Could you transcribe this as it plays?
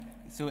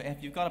So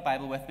if you've got a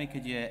Bible with me,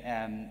 could you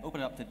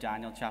open it up to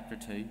Daniel chapter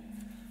 2?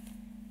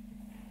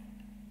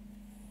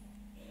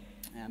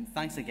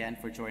 Thanks again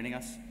for joining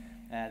us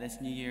this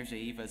New Year's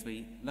Eve as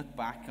we look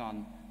back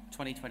on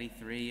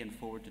 2023 and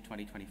forward to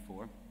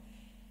 2024.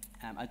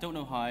 I don't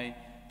know how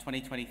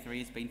 2023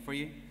 has been for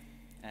you.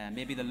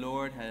 Maybe the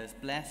Lord has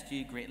blessed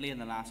you greatly in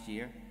the last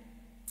year.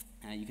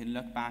 You can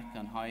look back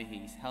on how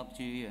He's helped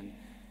you and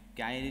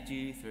guided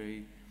you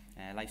through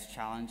life's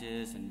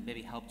challenges and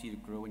maybe helped you to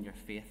grow in your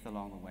faith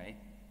along the way.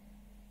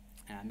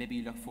 Maybe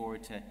you look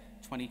forward to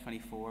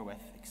 2024 with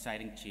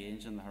exciting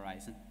change on the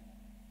horizon.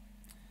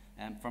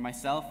 For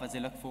myself, as I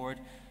look forward,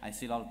 I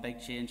see a lot of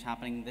big change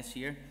happening this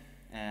year.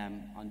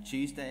 On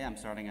Tuesday, I'm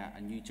starting a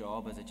new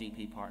job as a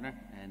GP partner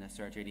in a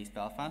surgery in East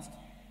Belfast.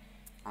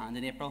 And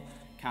in April,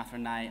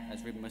 Catherine and I,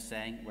 as Ruben was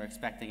saying, we're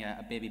expecting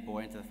a baby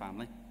boy into the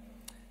family.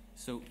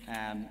 So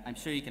I'm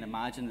sure you can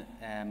imagine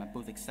I'm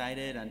both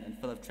excited and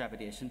full of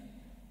trepidation.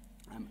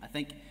 I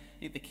think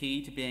the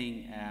key to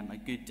being a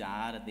good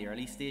dad at the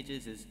early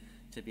stages is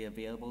to be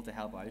available to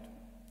help out.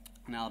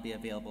 And I'll be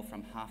available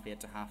from 8:30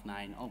 to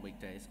 9:30 on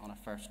weekdays on a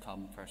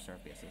first-come,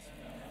 first-served basis.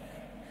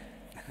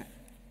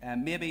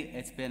 Maybe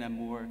it's been a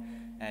more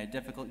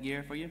difficult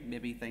year for you.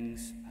 Maybe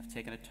things have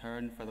taken a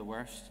turn for the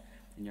worst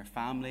in your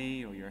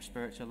family or your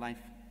spiritual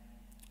life,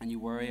 and you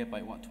worry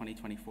about what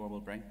 2024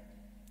 will bring.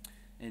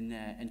 In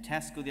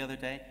Tesco the other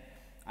day,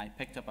 I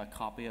picked up a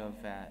copy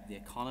of The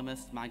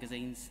Economist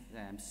magazine's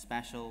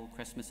special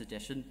Christmas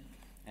edition,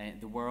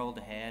 The World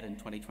Ahead in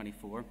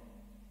 2024.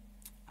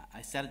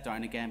 I set it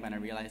down again when I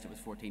realised it was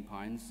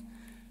 £14,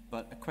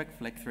 but a quick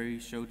flick through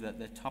showed that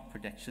the top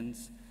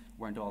predictions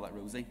weren't all that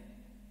rosy.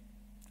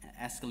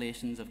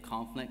 Escalations of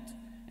conflict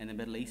in the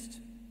Middle East,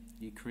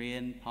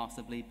 Ukraine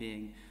possibly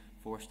being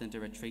forced into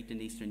retreat in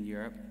Eastern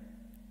Europe,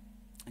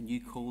 a new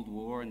Cold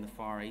War in the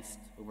Far East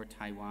over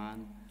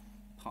Taiwan,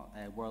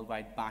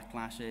 worldwide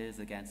backlashes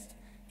against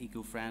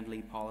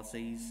eco-friendly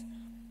policies,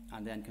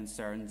 and then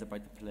concerns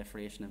about the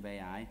proliferation of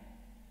AI.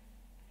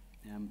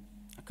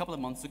 A couple of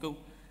months ago,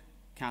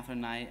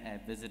 Catherine and I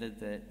visited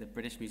the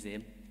British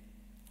Museum,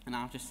 and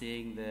after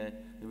seeing the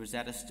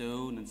Rosetta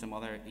Stone and some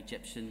other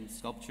Egyptian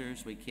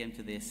sculptures, we came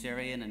to the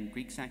Assyrian and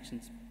Greek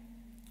sections,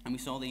 and we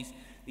saw these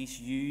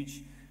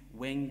huge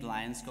winged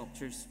lion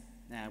sculptures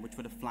which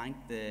would have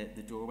flanked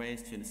the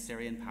doorways to an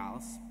Assyrian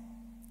palace.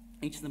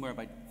 Each of them were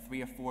about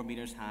 3 or 4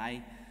 meters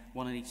high,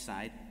 one on each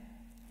side.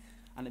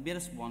 And it made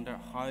us wonder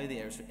how the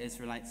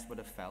Israelites would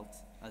have felt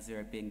as they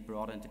were being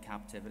brought into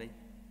captivity.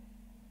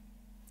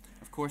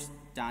 Of course,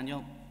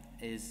 Daniel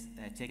is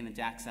taken into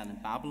exile in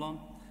Babylon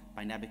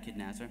by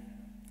Nebuchadnezzar,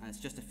 and it's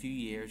just a few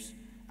years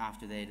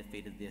after they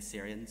defeated the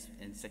Assyrians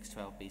in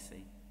 612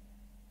 BC.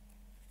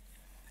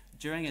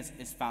 During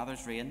his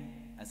father's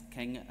reign as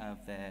king of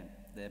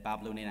the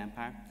Babylonian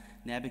Empire,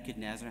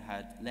 Nebuchadnezzar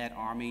had led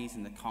armies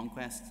in the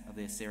conquest of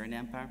the Assyrian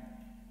Empire,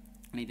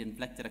 and he'd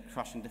inflicted a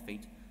crushing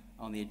defeat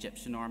on the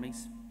Egyptian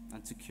armies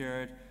and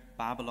secured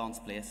Babylon's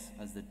place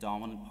as the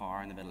dominant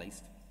power in the Middle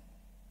East.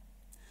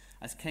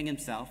 As king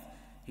himself,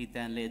 he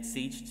then laid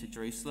siege to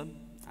Jerusalem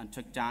and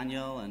took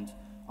Daniel and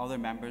other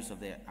members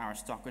of the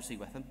aristocracy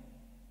with him.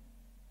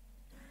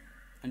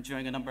 And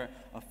during a number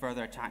of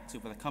further attacks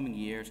over the coming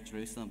years,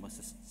 Jerusalem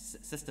was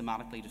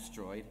systematically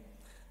destroyed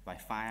by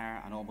fire,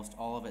 and almost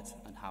all of its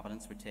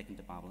inhabitants were taken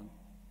to Babylon.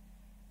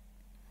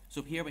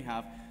 So here we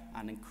have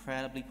an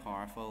incredibly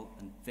powerful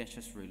and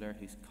vicious ruler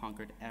who's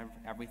conquered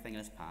everything in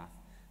his path,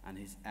 and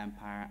his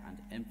empire and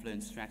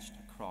influence stretched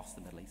across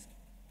the Middle East.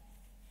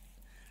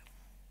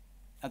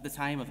 At the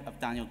time of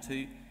Daniel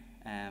 2,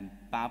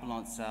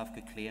 Babylon itself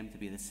could claim to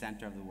be the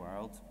center of the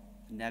world.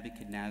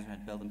 Nebuchadnezzar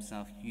had built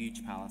himself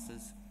huge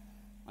palaces,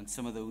 and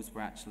some of those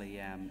were actually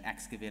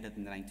excavated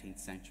in the 19th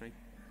century.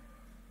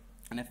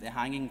 And if the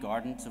hanging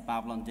gardens of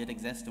Babylon did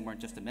exist and weren't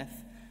just a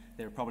myth,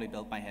 they were probably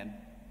built by him,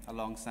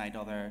 alongside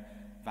other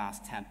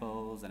vast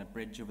temples and a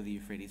bridge over the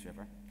Euphrates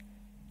River.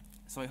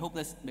 So I hope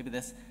maybe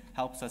this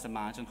helps us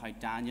imagine how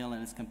Daniel and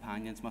his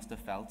companions must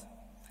have felt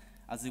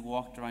as they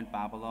walked around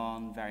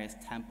Babylon. Various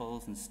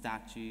temples and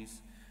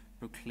statues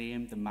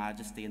proclaimed the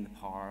majesty and the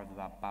power of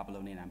the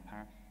Babylonian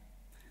Empire.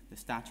 The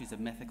statues of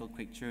mythical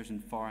creatures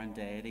and foreign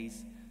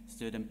deities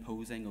stood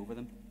imposing over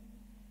them.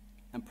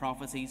 And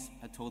prophecies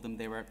had told them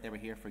they were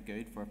here for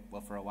good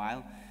for a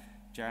while.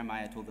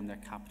 Jeremiah told them their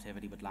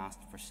captivity would last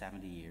for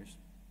 70 years.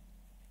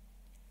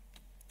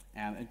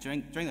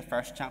 During the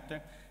first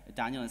chapter,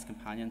 Daniel and his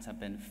companions have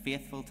been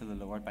faithful to the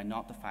Lord by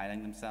not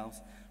defiling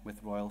themselves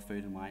with royal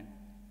food and wine.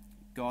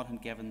 God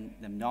had given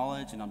them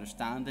knowledge and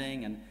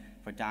understanding, and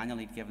for Daniel,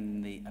 he'd given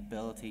them the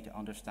ability to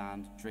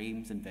understand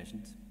dreams and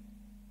visions.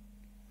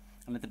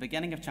 And at the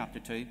beginning of chapter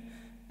 2,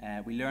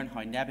 we learn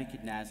how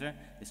Nebuchadnezzar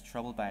is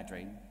troubled by a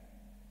dream.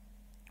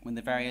 When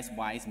the various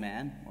wise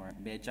men, or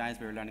magi as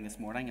we were learning this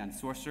morning, and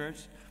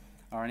sorcerers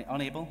are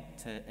unable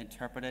to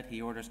interpret it,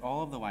 he orders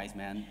all of the wise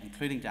men,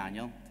 including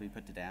Daniel, to be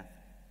put to death.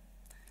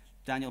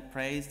 Daniel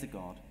prays to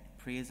God,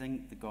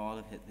 praising the God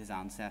of his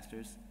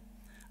ancestors,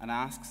 and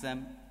asks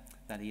God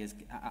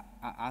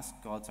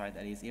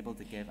that he is able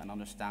to give an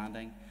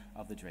understanding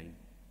of the dream.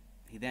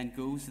 He then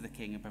goes to the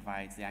king and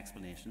provides the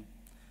explanation.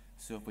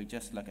 So if we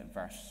just look at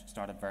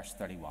start at verse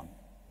 31.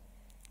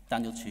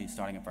 Daniel 2,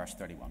 starting at verse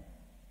 31.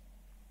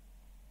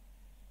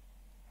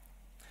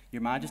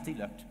 Your Majesty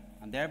looked,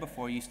 and there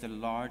before you stood a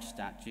large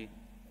statue,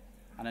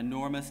 an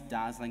enormous,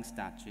 dazzling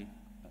statue,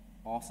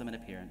 awesome in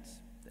appearance.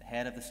 The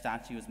head of the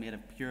statue was made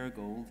of pure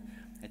gold,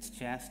 its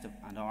chest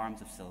and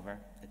arms of silver,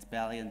 its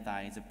belly and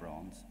thighs of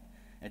bronze,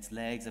 its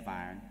legs of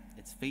iron,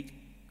 its feet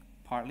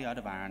partly out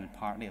of iron and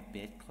partly of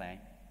baked clay.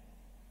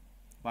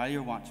 While you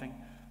were watching,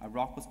 a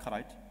rock was cut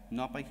out,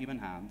 not by human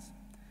hands.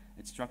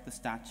 It struck the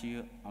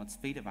statue on its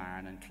feet of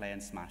iron and clay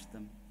and smashed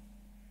them.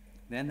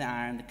 Then the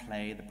iron, the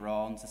clay, the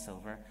bronze, the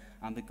silver,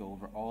 and the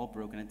gold were all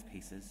broken into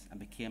pieces and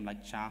became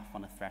like chaff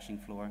on a threshing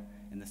floor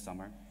in the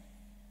summer.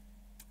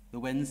 The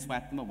wind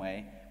swept them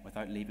away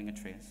without leaving a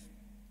trace.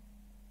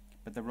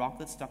 But the rock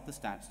that stuck the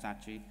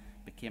statue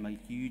became a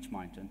huge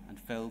mountain and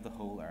filled the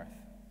whole earth.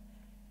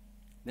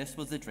 This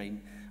was the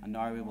dream, and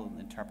now we will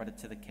interpret it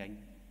to the king.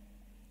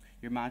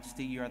 Your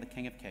Majesty, you are the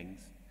King of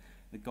Kings.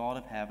 The God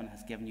of heaven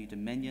has given you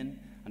dominion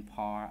and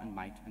power and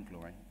might and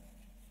glory.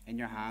 In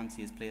your hands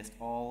he has placed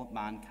all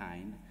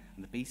mankind,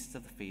 and the beasts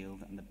of the field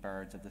and the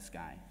birds of the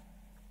sky.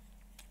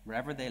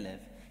 Wherever they live,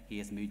 he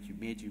has made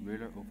you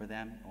ruler over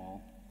them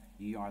all.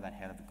 You are that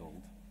head of the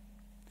gold.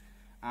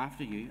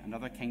 After you,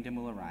 another kingdom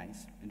will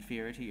arise,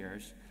 inferior to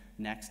yours.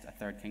 Next, a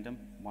third kingdom,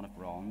 one of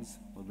bronze,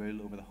 will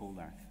rule over the whole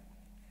earth.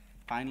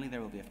 Finally,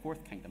 there will be a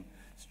fourth kingdom,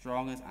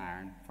 strong as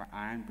iron, for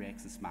iron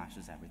breaks and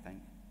smashes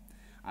everything.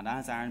 And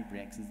as iron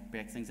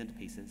breaks things into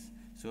pieces,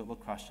 so it will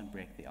crush and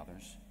break the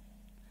others.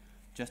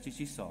 Just as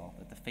you saw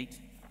that the feet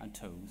and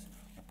toes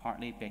are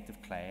partly baked of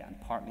clay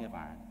and partly of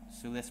iron,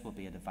 so this will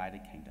be a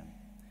divided kingdom.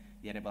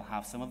 Yet it will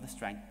have some of the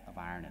strength of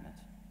iron in it,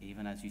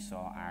 even as you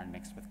saw iron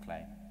mixed with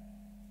clay.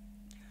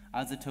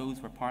 As the toes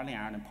were partly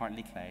iron and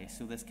partly clay,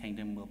 so this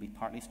kingdom will be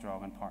partly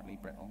strong and partly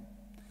brittle.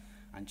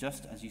 And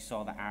just as you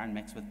saw the iron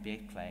mixed with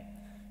baked clay,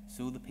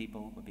 so the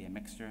people will be a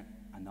mixture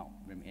and not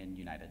remain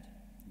united,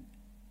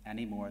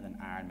 any more than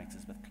iron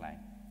mixes with clay.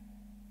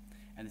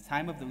 In the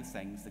time of those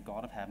things, the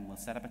God of heaven will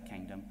set up a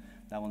kingdom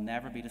that will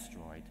never be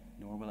destroyed,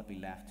 nor will it be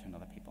left to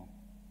another people.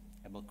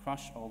 It will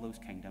crush all those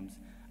kingdoms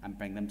and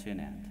bring them to an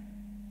end,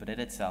 but it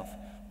itself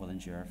will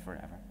endure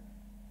forever.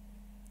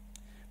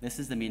 This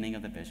is the meaning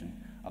of the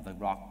vision of the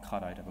rock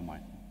cut out of a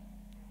mountain,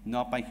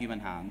 not by human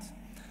hands,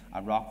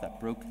 a rock that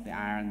broke the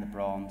iron, the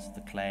bronze,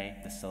 the clay,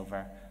 the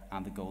silver,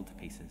 and the gold to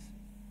pieces.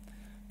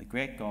 The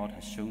great God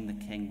has shown the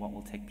king what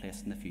will take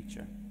place in the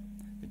future.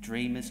 The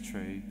dream is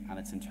true, and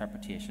its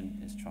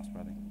interpretation is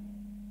trustworthy.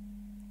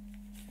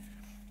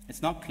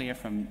 It's not clear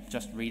from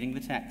just reading the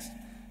text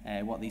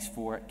what these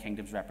four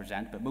kingdoms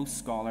represent, but most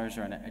scholars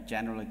are in a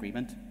general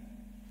agreement.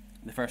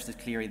 The first is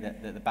clearly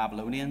that the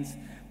Babylonians,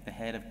 the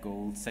head of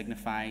gold,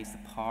 signifies the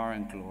power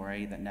and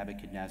glory that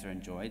Nebuchadnezzar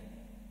enjoyed.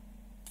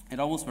 It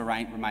almost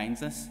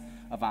reminds us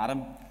of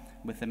Adam,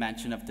 with the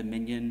mention of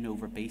dominion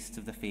over beasts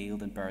of the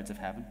field and birds of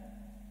heaven.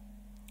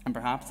 And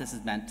perhaps this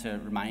is meant to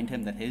remind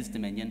him that his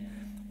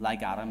dominion,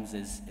 like Adam's,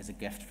 is a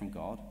gift from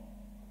God.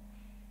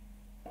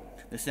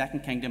 The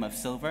second kingdom of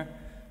silver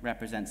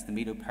represents the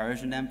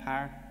Medo-Persian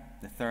Empire.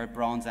 The third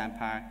Bronze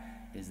Empire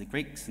is the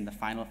Greeks, and the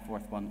final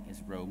fourth one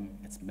is Rome,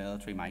 its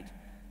military might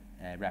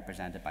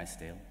represented by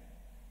steel.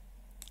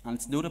 And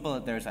it's notable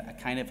that there's a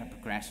kind of a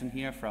progression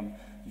here from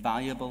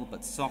valuable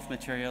but soft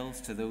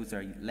materials to those that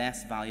are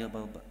less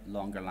valuable but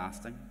longer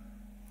lasting.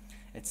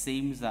 It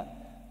seems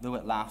that though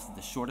it lasted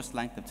the shortest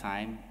length of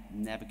time,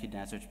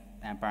 Nebuchadnezzar's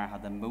empire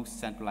had the most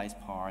centralized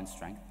power and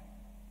strength.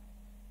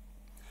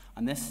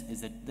 And this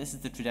is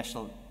the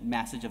traditional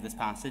message of this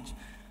passage,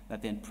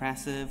 that the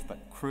impressive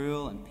but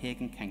cruel and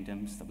pagan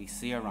kingdoms that we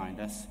see around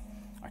us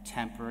are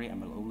temporary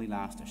and will only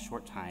last a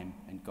short time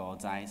in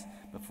God's eyes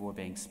before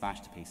being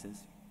smashed to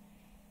pieces.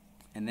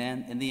 And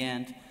then, in the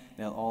end,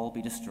 they'll all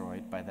be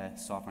destroyed by the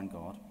sovereign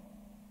God.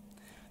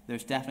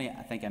 There's definitely,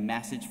 I think, a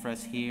message for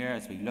us here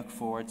as we look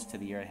forwards to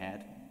the year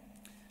ahead.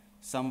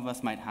 Some of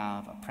us might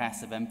have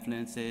oppressive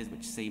influences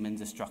which seem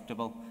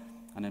indestructible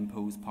and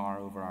impose power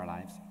over our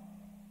lives.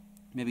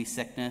 Maybe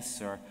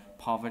sickness or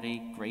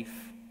poverty, grief,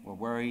 or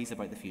worries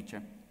about the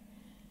future.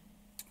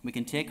 We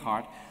can take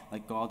heart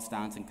that God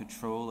stands in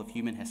control of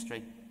human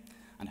history,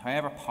 and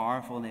however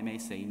powerful they may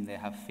seem, they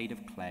have feet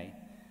of clay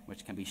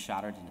which can be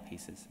shattered into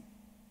pieces.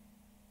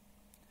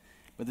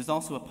 But there's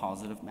also a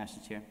positive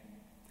message here.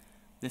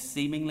 This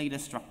seemingly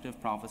destructive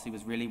prophecy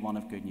was really one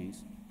of good news.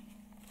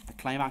 The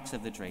climax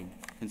of the dream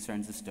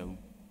concerns the stone.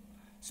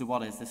 So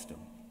what is the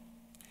stone?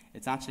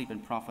 It's actually been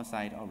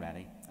prophesied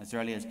already, as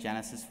early as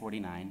Genesis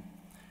 49,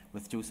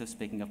 with Joseph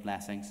speaking of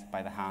blessings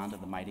by the hand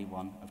of the mighty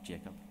one of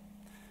Jacob.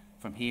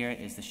 From here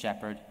is the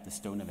shepherd, the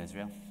stone of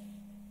Israel.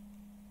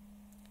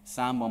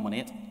 Psalm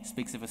 118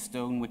 speaks of a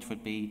stone which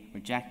would be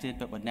rejected,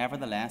 but would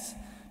nevertheless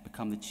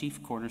become the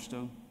chief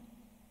cornerstone.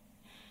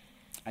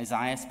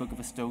 Isaiah spoke of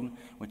a stone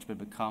which would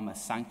become a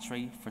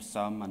sanctuary for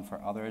some, and for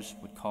others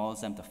would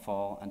cause them to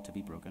fall and to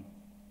be broken.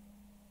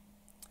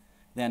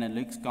 Then in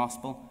Luke's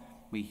gospel,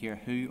 we hear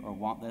who or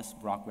what this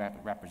rock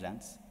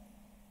represents.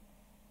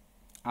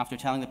 After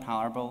telling the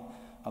parable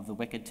of the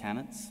wicked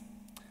tenants,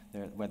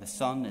 where the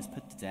son is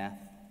put to death,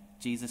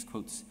 Jesus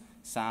quotes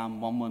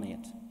Psalm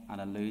 118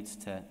 and alludes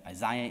to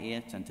Isaiah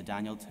 8 and to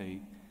Daniel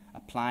 2,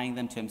 applying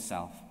them to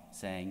himself,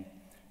 saying,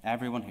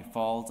 "Everyone who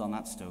falls on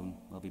that stone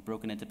will be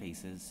broken into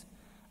pieces,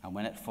 and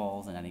when it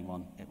falls on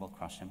anyone, it will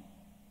crush him."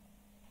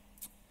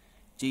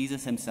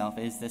 Jesus himself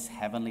is this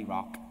heavenly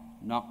rock,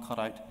 not cut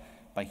out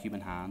by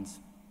human hands.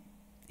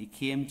 He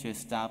came to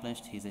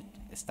establish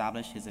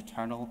his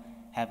eternal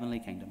heavenly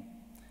kingdom,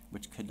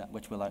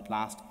 which will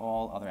outlast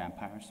all other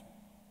empires.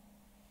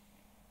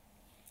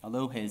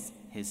 Although his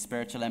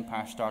spiritual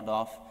empire started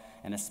off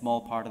in a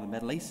small part of the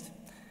Middle East,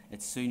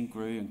 it soon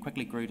grew and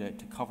quickly grew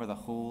to cover the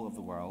whole of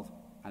the world,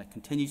 and it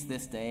continues to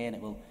this day, and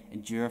it will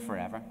endure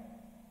forever.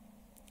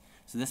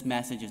 So this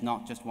message is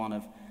not just one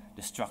of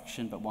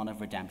destruction, but one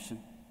of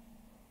redemption.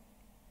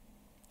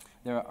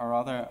 There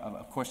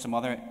are some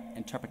other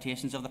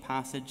interpretations of the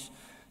passage.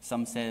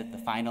 Some say that the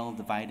final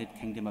divided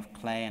kingdom of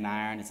clay and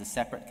iron is a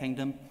separate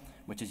kingdom,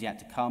 which is yet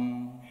to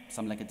come.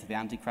 Some link it to the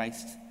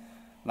Antichrist.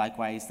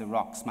 Likewise, the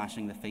rock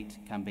smashing the feet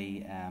can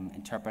be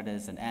interpreted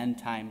as an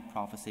end-time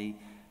prophecy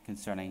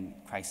concerning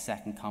Christ's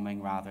second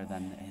coming rather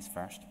than his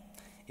first.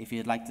 If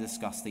you'd like to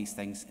discuss these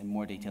things in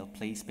more detail,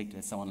 please speak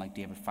to someone like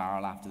David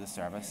Farrell after the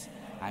service.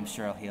 I'm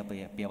sure he'll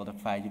be able to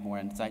provide you more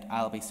insight.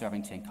 I'll be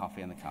serving tea and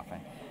coffee in the cafe.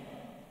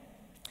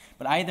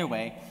 But either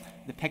way,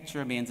 the picture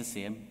remains the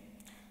same.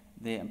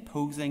 The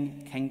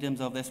imposing kingdoms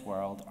of this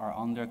world are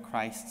under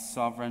Christ's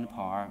sovereign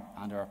power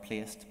and are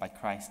replaced by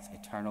Christ's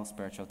eternal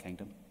spiritual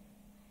kingdom.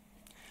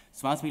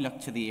 So as we look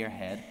to the year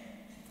ahead,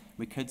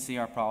 we could see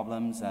our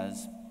problems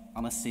as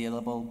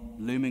unassailable,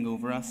 looming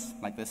over us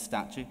like this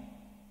statue.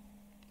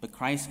 But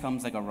Christ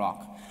comes like a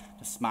rock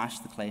to smash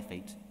the clay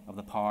feet of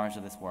the powers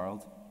of this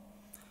world.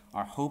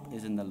 Our hope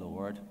is in the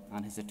Lord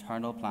and his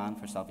eternal plan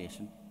for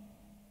salvation.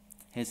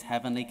 His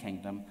heavenly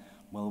kingdom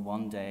will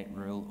one day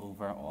rule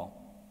over all.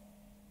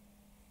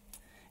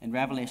 In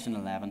Revelation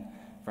 11,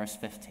 verse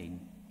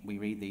 15, we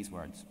read these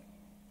words.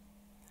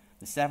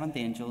 "The seventh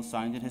angel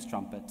sounded his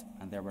trumpet,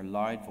 and there were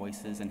loud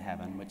voices in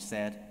heaven which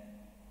said,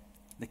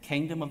 'The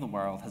kingdom of the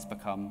world has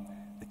become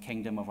the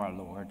kingdom of our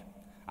Lord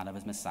and of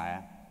his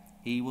Messiah.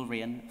 He will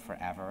reign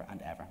forever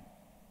and ever.'"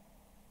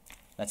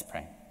 Let's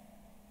pray.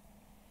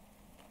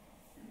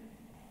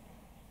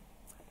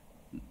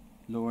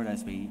 Lord,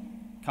 as we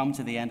come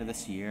to the end of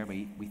this year,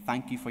 we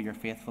thank you for your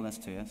faithfulness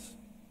to us.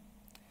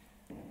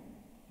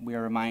 We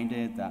are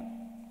reminded that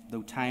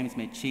though times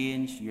may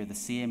change, you're the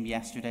same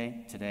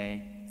yesterday,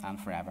 today, and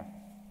forever.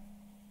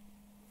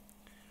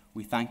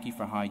 We thank you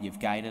for how you've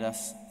guided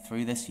us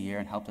through this year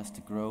and helped us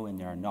to grow in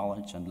your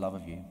knowledge and love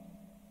of you.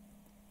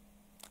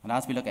 And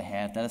as we look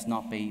ahead, let us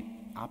not be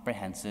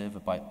apprehensive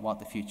about what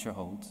the future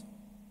holds,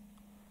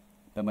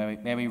 but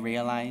may we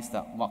realize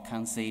that what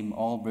can seem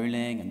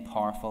all-ruling and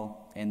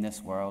powerful in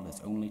this world is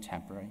only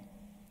temporary.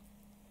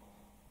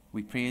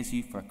 We praise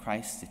you for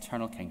Christ's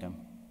eternal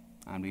kingdom,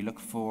 and we look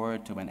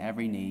forward to when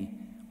every knee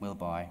will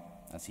bow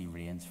as he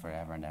reigns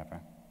forever and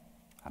ever.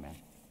 Amen.